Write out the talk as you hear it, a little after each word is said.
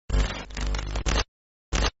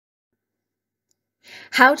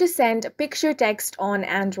How to send picture text on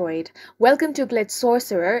Android. Welcome to Glitch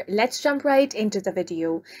Sorcerer. Let's jump right into the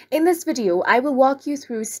video. In this video, I will walk you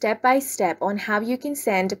through step by step on how you can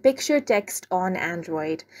send picture text on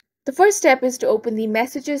Android. The first step is to open the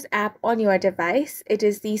Messages app on your device. It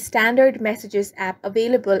is the standard Messages app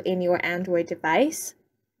available in your Android device.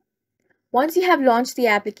 Once you have launched the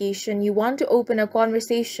application, you want to open a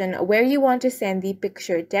conversation where you want to send the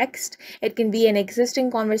picture text. It can be an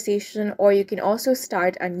existing conversation or you can also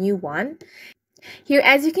start a new one. Here,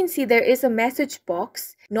 as you can see, there is a message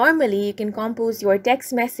box. Normally, you can compose your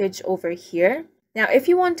text message over here. Now, if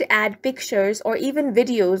you want to add pictures or even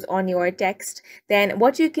videos on your text, then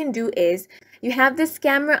what you can do is you have this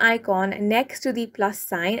camera icon next to the plus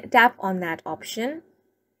sign. Tap on that option.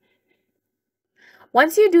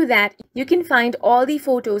 Once you do that, you can find all the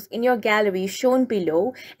photos in your gallery shown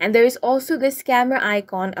below, and there is also this camera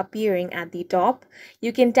icon appearing at the top.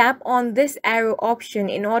 You can tap on this arrow option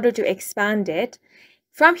in order to expand it.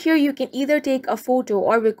 From here, you can either take a photo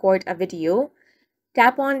or record a video.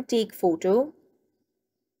 Tap on Take Photo.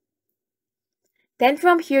 Then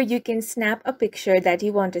from here, you can snap a picture that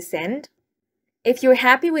you want to send. If you're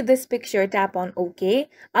happy with this picture, tap on OK.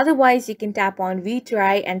 Otherwise, you can tap on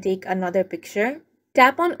Retry and take another picture.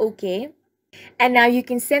 Tap on OK, and now you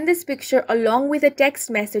can send this picture along with a text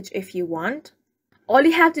message if you want. All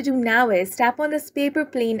you have to do now is tap on this paper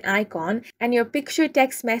plane icon and your picture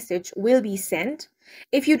text message will be sent.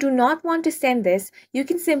 If you do not want to send this, you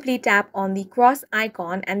can simply tap on the cross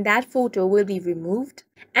icon and that photo will be removed.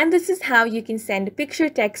 And this is how you can send picture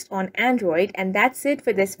text on Android, and that's it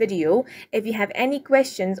for this video. If you have any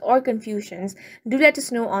questions or confusions, do let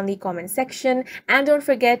us know on the comment section, and don't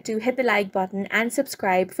forget to hit the like button and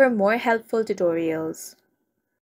subscribe for more helpful tutorials.